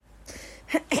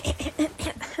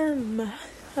Ahem.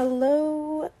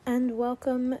 Hello and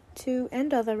welcome to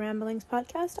And Other Ramblings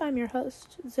podcast. I'm your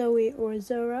host, Zoe or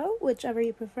Zoro, whichever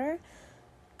you prefer.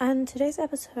 And today's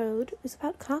episode is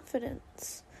about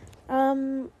confidence,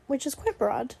 which is quite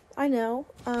broad. I know,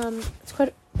 it's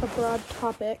quite a broad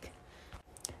topic,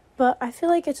 but I feel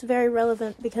like it's very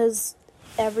relevant because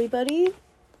everybody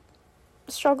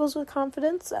struggles with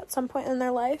confidence at some point in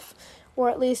their life, or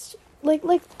at least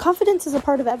like confidence is a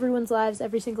part of everyone's lives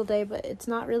every single day, but it's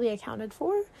not really accounted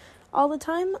for all the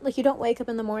time. Like, you don't wake up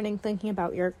in the morning thinking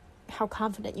about how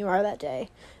confident you are that day.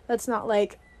 That's not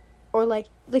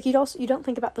you don't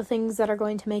think about the things that are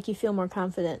going to make you feel more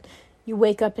confident. You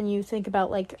wake up and you think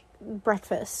about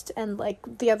breakfast and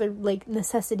the other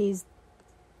necessities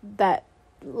that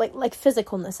like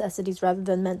physical necessities rather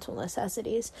than mental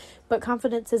necessities. But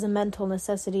confidence is a mental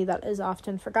necessity that is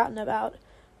often forgotten about.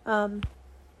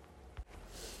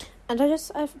 And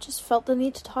I've just felt the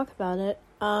need to talk about it,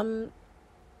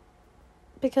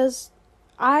 because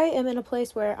I am in a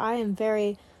place where I am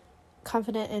very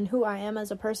confident in who I am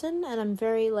as a person, and I'm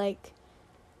very, I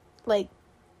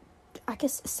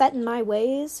guess, set in my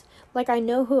ways. I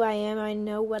know who I am, I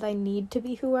know what I need to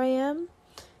be who I am,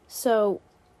 so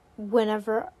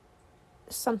whenever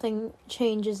something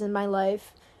changes in my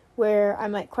life where I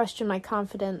might question my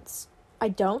confidence, I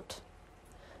don't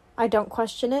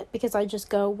question it, because I just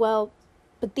go, well,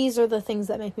 but these are the things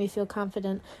that make me feel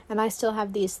confident, and I still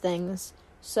have these things,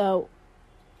 so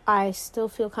I still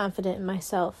feel confident in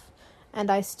myself, and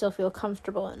I still feel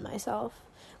comfortable in myself.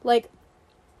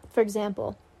 For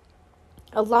example,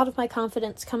 a lot of my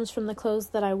confidence comes from the clothes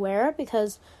that I wear,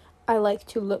 because I like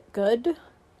to look good.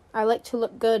 I like to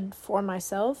look good for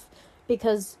myself,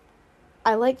 because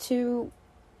I like to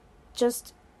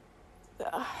just...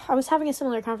 I was having a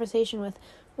similar conversation with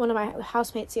one of my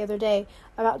housemates the other day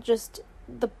about just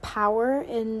the power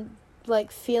in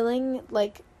feeling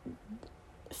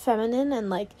feminine,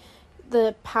 and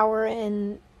the power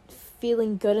in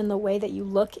feeling good in the way that you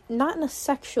look, not in a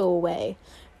sexual way,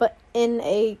 but in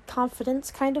a confidence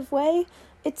kind of way.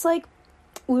 It's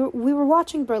we were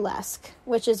watching Burlesque,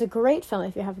 which is a great film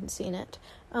if you haven't seen it,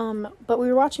 but we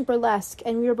were watching Burlesque,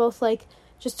 and we were both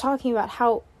just talking about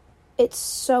how it's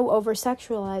so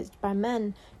over-sexualized by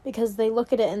men, because they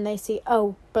look at it and they see,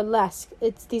 oh, burlesque.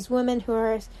 It's these women who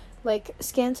are,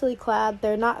 scantily clad.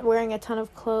 They're not wearing a ton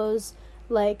of clothes.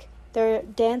 They're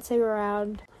dancing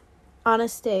around on a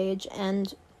stage,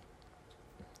 and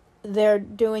they're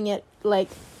doing it,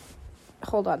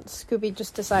 hold on. Scooby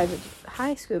just decided,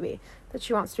 hi, Scooby, that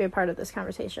she wants to be a part of this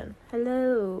conversation.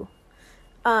 Hello.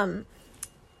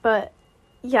 But...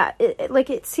 yeah,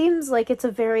 it seems like it's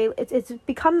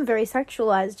become very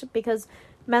sexualized, because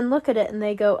men look at it and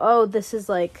they go, oh, this is,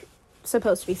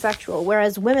 supposed to be sexual,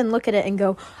 whereas women look at it and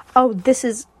go, oh, this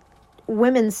is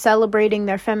women celebrating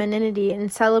their femininity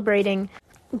and celebrating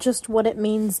just what it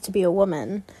means to be a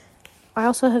woman. I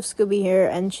also have Scooby here,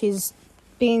 and she's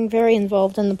being very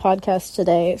involved in the podcast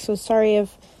today, so sorry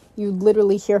if you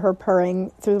literally hear her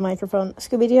purring through the microphone.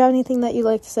 Scooby, do you have anything that you'd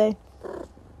like to say?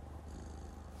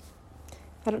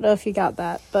 I don't know if you got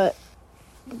that, but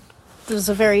it was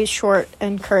a very short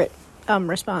and curt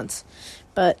response.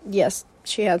 But yes,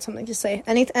 she had something to say.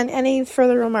 Any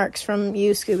further remarks from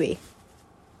you, Scooby?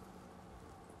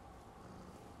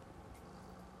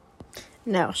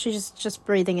 No, she's just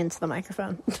breathing into the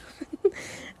microphone.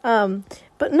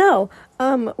 But no,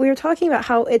 we were talking about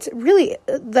how it's really,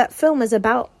 that film is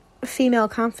about female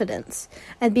confidence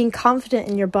and being confident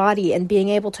in your body and being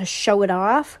able to show it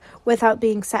off without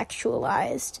being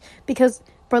sexualized, because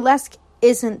burlesque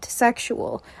isn't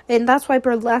sexual, and that's why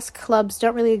burlesque clubs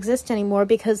don't really exist anymore,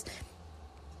 because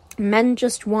men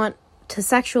just want to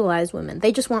sexualize women.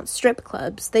 They just want strip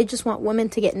clubs. They just want women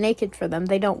to get naked for them.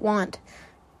 They don't want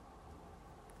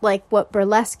what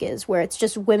burlesque is, where it's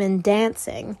just women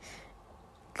dancing.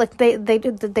 They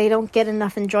don't get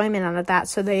enough enjoyment out of that,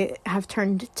 so they have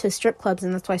turned to strip clubs,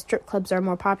 and that's why strip clubs are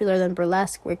more popular than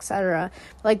burlesque, etc.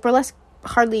 Burlesque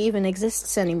hardly even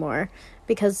exists anymore,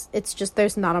 because it's just,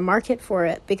 there's not a market for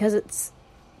it, because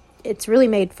it's really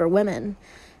made for women.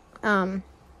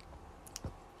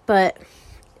 But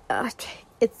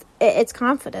it's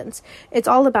confidence. It's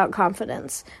all about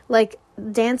confidence.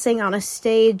 Dancing on a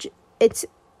stage, it's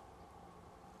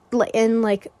in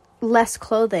less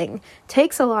clothing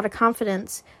takes a lot of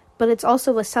confidence, but it's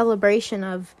also a celebration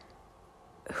of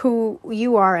who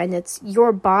you are, and it's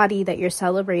your body that you're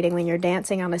celebrating when you're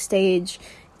dancing on a stage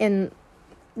in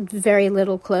very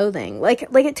little clothing.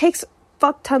 It takes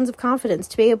fuck tons of confidence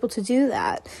to be able to do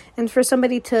that, and for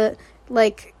somebody to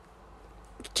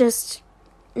just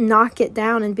knock it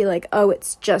down and be like, oh,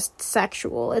 it's just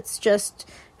sexual, it's just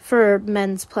for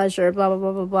men's pleasure, blah, blah,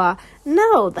 blah, blah, blah.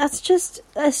 No, that's just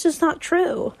not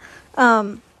true.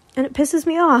 And it pisses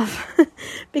me off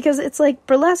because it's like,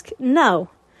 burlesque, no,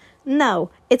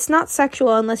 it's not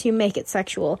sexual unless you make it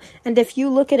sexual. And if you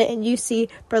look at it and you see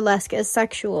burlesque as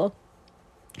sexual,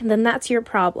 then that's your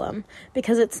problem,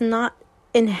 because it's not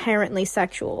inherently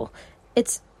sexual.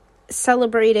 It's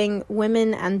celebrating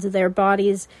women and their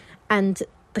bodies and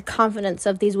the confidence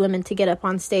of these women to get up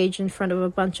on stage in front of a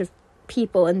bunch of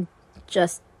people and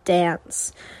just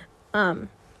dance.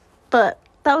 But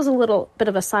that was a little bit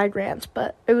of a side rant,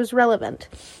 but it was relevant.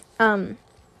 When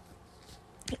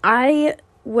I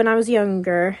was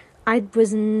younger, I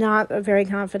was not a very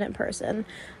confident person.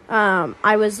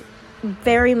 I was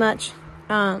very much,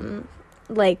 I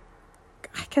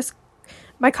guess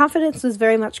my confidence was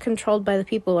very much controlled by the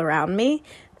people around me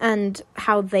and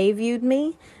how they viewed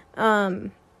me.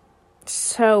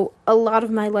 So a lot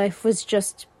of my life was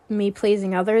just me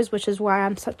pleasing others, which is why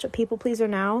I'm such a people pleaser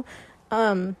now.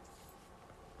 But,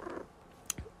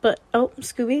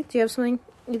 Scooby, do you have something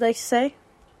you'd like to say?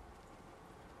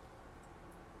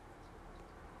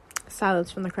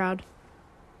 Silence from the crowd.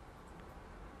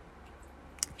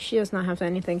 She does not have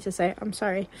anything to say. I'm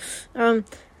sorry. No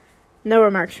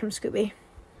remarks from Scooby.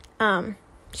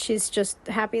 She's just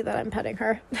happy that I'm petting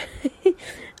her.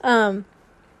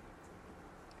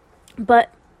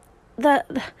 But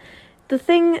the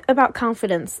thing about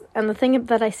confidence, and the thing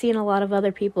that I see in a lot of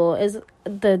other people, is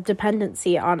the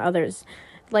dependency on others.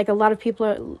 Like, a lot of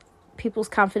people's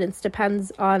confidence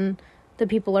depends on the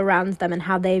people around them and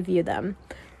how they view them.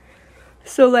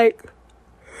 So, like,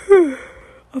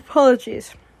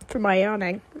 apologies for my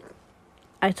yawning.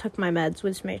 I took my meds,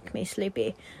 which make me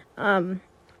sleepy. But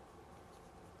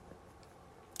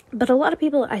a lot of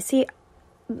people I see,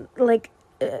 like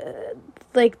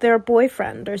their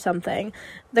boyfriend or something,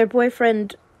 their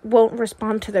boyfriend won't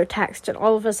respond to their text, and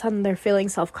all of a sudden they're feeling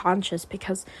self-conscious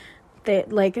because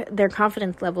their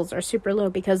confidence levels are super low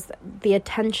because the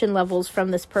attention levels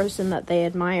from this person that they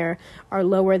admire are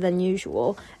lower than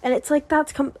usual. And it's like,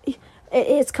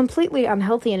 it's completely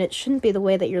unhealthy, and it shouldn't be the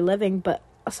way that you're living, but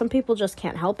some people just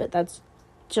can't help it. That's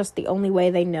just the only way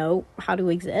they know how to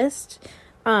exist.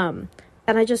 And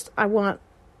I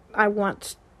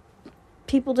want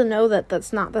people to know that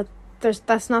that's not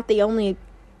the only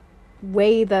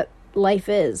way that life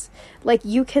is. Like,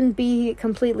 you can be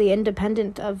completely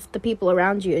independent of the people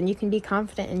around you, and you can be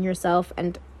confident in yourself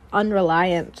and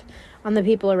unreliant on the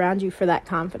people around you for that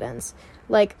confidence.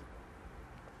 Like,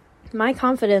 my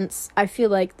confidence, I feel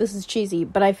like, this is cheesy,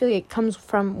 but I feel like it comes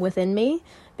from within me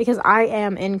because I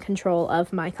am in control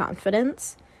of my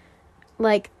confidence.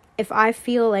 Like, if I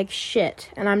feel like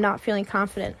shit and I'm not feeling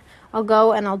confident, I'll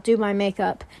go and I'll do my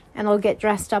makeup and I'll get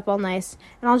dressed up all nice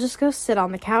and I'll just go sit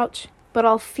on the couch, but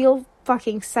I'll feel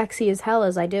fucking sexy as hell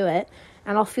as I do it,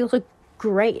 and I'll feel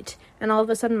great, and all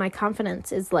of a sudden my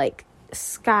confidence is like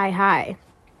sky high.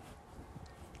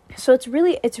 So it's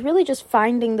really just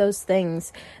finding those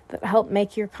things that help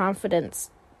make your confidence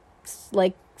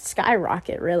like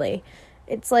skyrocket, really.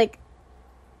 It's like,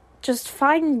 just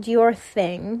find your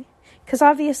thing, because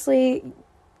obviously,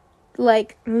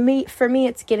 like, for me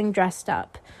it's getting dressed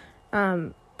up,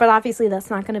 but obviously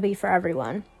that's not going to be for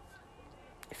everyone.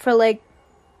 For, like,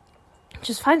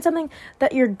 just find something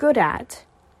that you're good at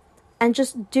and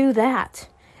just do that.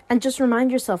 And just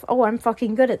remind yourself, oh, I'm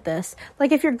fucking good at this.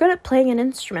 Like, if you're good at playing an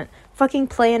instrument, fucking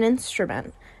play an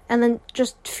instrument. And then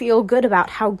just feel good about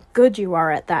how good you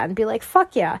are at that. And be like,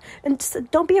 fuck yeah. And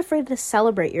just don't be afraid to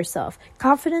celebrate yourself.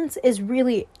 Confidence is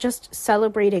really just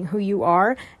celebrating who you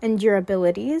are and your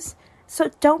abilities. So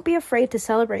don't be afraid to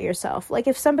celebrate yourself. Like,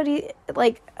 if somebody,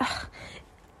 like...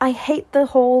 I hate the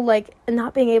whole, like,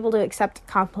 not being able to accept a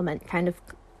compliment kind of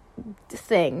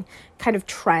thing, kind of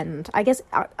trend. I guess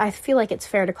I feel like it's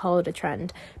fair to call it a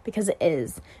trend, because it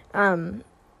is.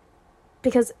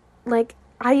 Because, like,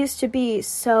 I used to be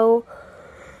so,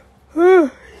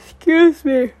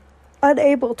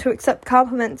 unable to accept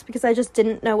compliments because I just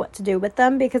didn't know what to do with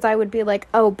them, because I would be like,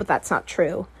 oh, but that's not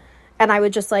true. And I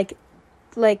would just, like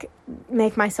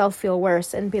make myself feel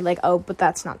worse and be like, oh, but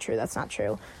that's not true.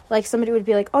 Like, somebody would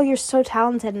be like, oh, you're so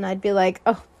talented. And I'd be like,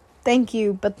 oh, thank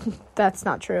you, but that's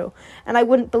not true. And I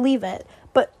wouldn't believe it.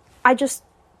 But I just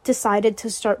decided to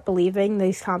start believing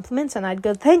these compliments, and I'd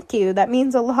go, thank you, that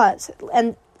means a lot.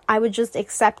 And I would just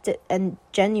accept it, and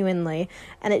genuinely.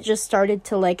 And it just started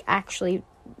to, like, actually,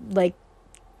 like,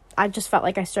 I just felt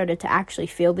like I started to actually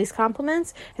feel these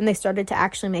compliments, and they started to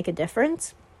actually make a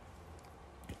difference.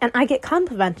 And I get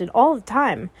complimented all the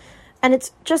time. And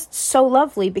it's just so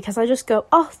lovely because I just go,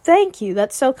 oh, thank you.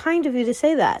 That's so kind of you to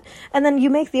say that. And then you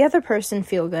make the other person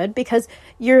feel good because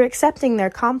you're accepting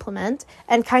their compliment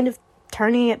and kind of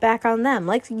turning it back on them.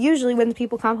 Like, usually when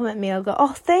people compliment me, I'll go,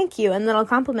 oh, thank you. And then I'll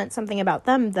compliment something about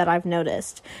them that I've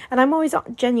noticed. And I'm always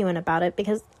genuine about it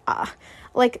because, I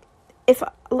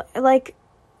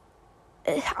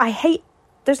hate,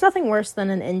 there's nothing worse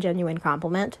than an ingenuine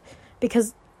compliment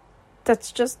because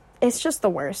it's just the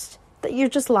worst. That you're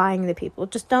just lying to people.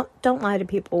 Just don't lie to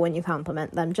people when you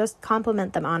compliment them. Just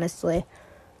compliment them honestly.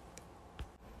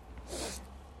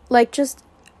 Like, just,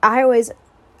 I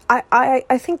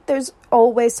think there's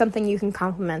always something you can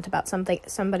compliment about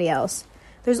somebody else.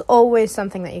 There's always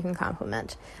something that you can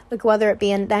compliment. Like, whether it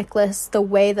be a necklace, the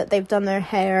way that they've done their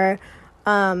hair,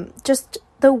 just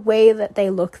the way that they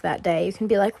look that day. You can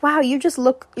be like, wow, you're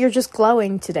just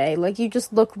glowing today. Like, you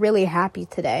just look really happy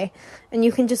today. And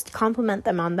you can just compliment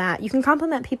them on that. You can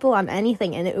compliment people on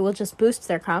anything and it will just boost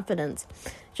their confidence.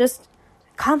 Just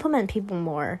compliment people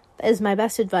more is my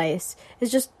best advice.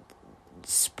 Is just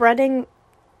spreading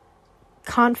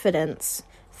confidence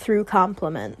through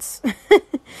compliments.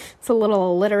 It's a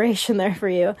little alliteration there for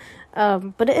you.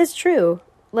 But it is true.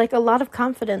 Like, a lot of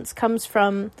confidence comes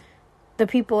from the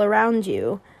people around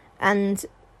you, and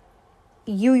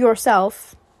you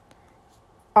yourself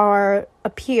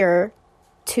appear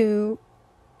to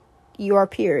your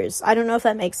peers. I don't know if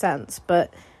that makes sense,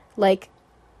 but like,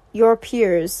 your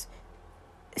peers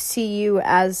see you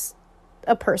as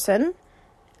a person,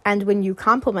 and when you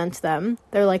compliment them,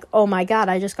 they're like, oh my god,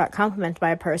 I just got complimented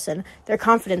by a person. Their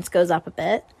confidence goes up a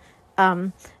bit.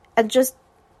 And just,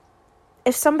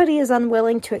 if somebody is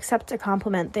unwilling to accept a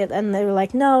compliment, and they're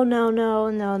like, no,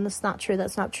 that's not true,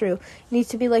 you need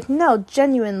to be like, no,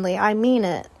 genuinely, I mean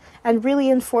it. And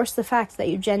really enforce the fact that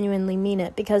you genuinely mean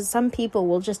it, because some people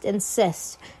will just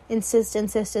insist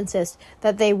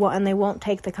that they will, and they won't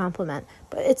take the compliment.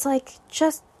 But it's like,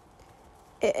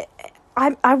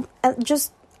 I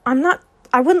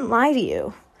wouldn't lie to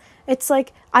you. It's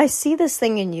like, I see this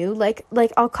thing in you, like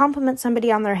I'll compliment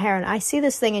somebody on their hair, and I see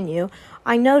this thing in you,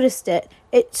 I noticed it,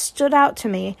 it stood out to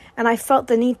me, and I felt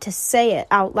the need to say it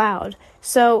out loud.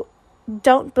 So,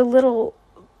 don't belittle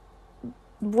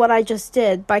what I just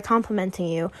did by complimenting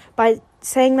you, by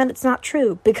saying that it's not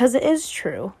true, because it is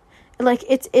true. Like,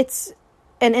 it's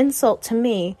an insult to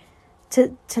me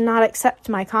to not accept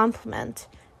my compliment,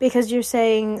 because you're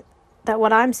saying that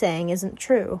what I'm saying isn't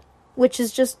true, which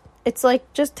is just, it's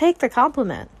like, just take the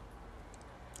compliment.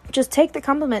 Just take the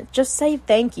compliment. Just say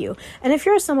thank you. And if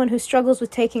you're someone who struggles with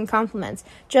taking compliments,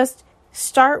 just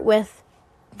start with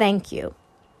thank you.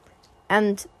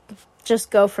 And just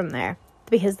go from there.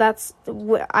 Because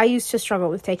I used to struggle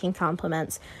with taking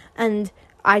compliments. And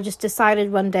I just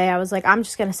decided one day, I was like, I'm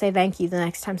just going to say thank you the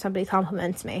next time somebody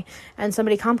compliments me. And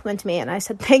somebody complimented me, and I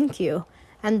said thank you.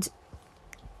 And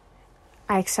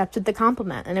I accepted the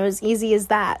compliment, and it was easy as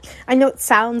that. I know it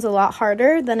sounds a lot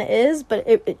harder than it is, but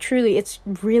it's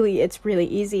really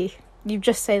easy. You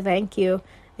just say thank you,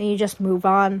 and you just move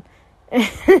on.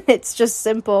 It's just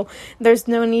simple. There's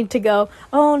no need to go,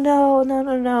 oh, no,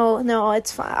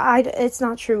 it's fine. It's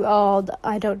not true. Oh,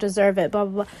 I don't deserve it, blah,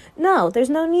 blah, blah. No, there's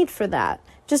no need for that.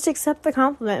 Just accept the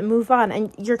compliment and move on,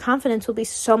 and your confidence will be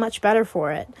so much better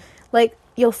for it. Like,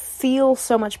 you'll feel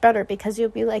so much better because you'll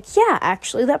be like, yeah,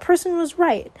 actually, that person was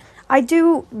right. I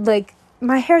do, like,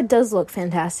 my hair does look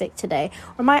fantastic today,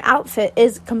 or my outfit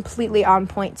is completely on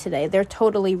point today. They're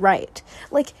totally right.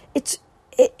 Like,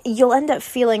 you'll end up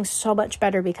feeling so much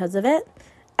better because of it,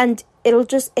 and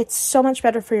it's so much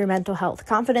better for your mental health.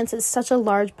 Confidence is such a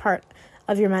large part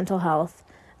of your mental health,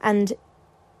 and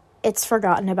it's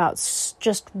forgotten about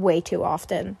just way too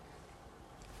often.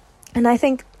 And I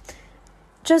think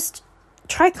just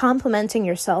try complimenting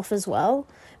yourself as well,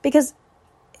 because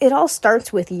it all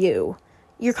starts with you.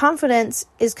 Your confidence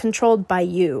is controlled by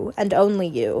you and only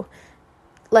you.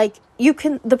 Like,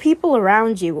 the people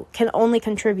around you can only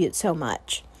contribute so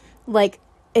much. Like,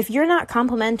 if you're not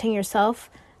complimenting yourself,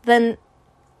 then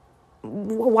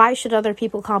why should other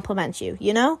people compliment you,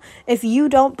 you know? If you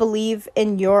don't believe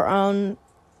in your own,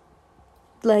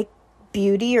 like,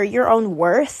 beauty or your own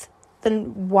worth,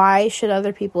 then why should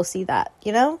other people see that,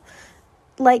 you know?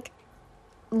 Like,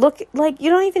 you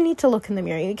don't even need to look in the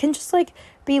mirror. You can just, like,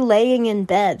 be laying in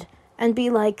bed and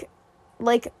be like,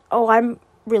 oh, I'm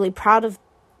really proud of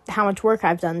how much work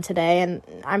I've done today, and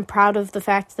I'm proud of the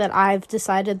fact that I've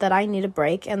decided that I need a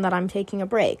break and that I'm taking a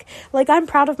break. Like, I'm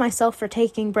proud of myself for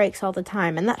taking breaks all the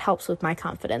time, and that helps with my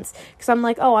confidence, because I'm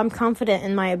like, oh, I'm confident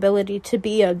in my ability to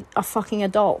be a fucking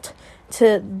adult,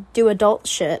 to do adult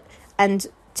shit, and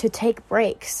to take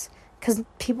breaks, because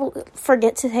people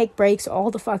forget to take breaks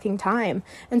all the fucking time.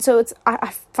 And so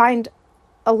I find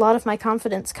a lot of my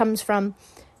confidence comes from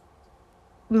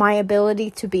my ability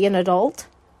to be an adult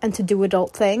and to do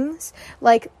adult things.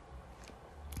 Like,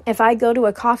 if I go to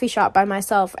a coffee shop by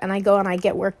myself and I go and I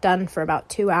get work done for about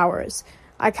 2 hours,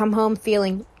 I come home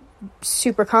feeling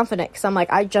super confident because I'm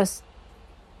like, I just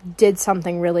did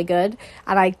something really good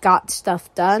and I got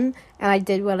stuff done and I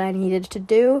did what I needed to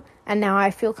do, and now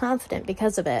I feel confident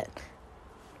because of it.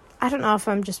 I don't know if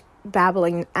I'm just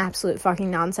babbling absolute fucking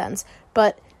nonsense,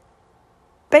 but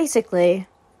basically,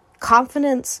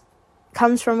 confidence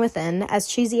comes from within. As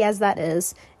cheesy as that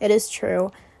is, it is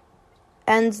true.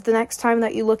 And the next time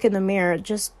that you look in the mirror,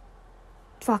 just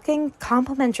fucking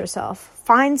compliment yourself.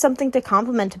 Find something to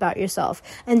compliment about yourself.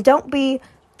 And don't be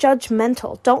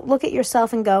judgmental. Don't look at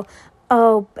yourself and go,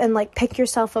 oh, and like pick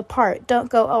yourself apart. Don't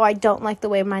go, oh, I don't like the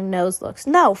way my nose looks.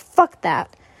 No, fuck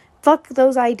that. Fuck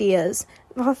those ideas.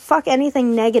 Fuck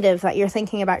anything negative that you're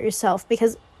thinking about yourself,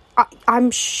 because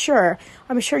I'm sure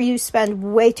you spend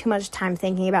way too much time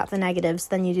thinking about the negatives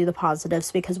than you do the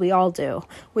positives, because we all do.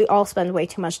 We all spend way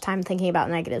too much time thinking about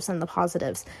negatives than the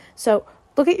positives. So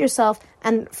look at yourself,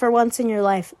 and for once in your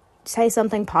life, say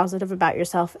something positive about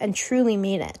yourself and truly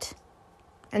mean it.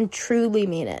 And truly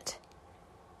mean it.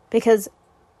 Because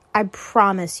I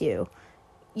promise you,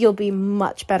 you'll be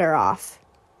much better off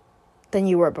than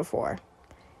you were before.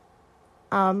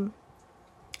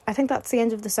 I think that's the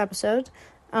end of this episode.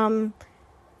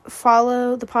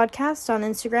 Follow the podcast on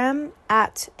Instagram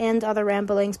at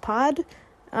 @andotherramblingspod.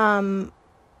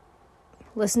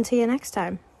 Listen to you next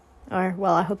time. Or,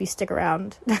 well, I hope you stick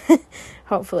around,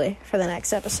 hopefully, for the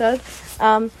next episode.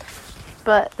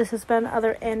 But this has been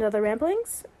Other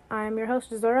Ramblings. I'm your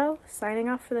host, Zoro, signing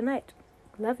off for the night.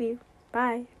 Love you.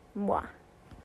 Bye. Mwah.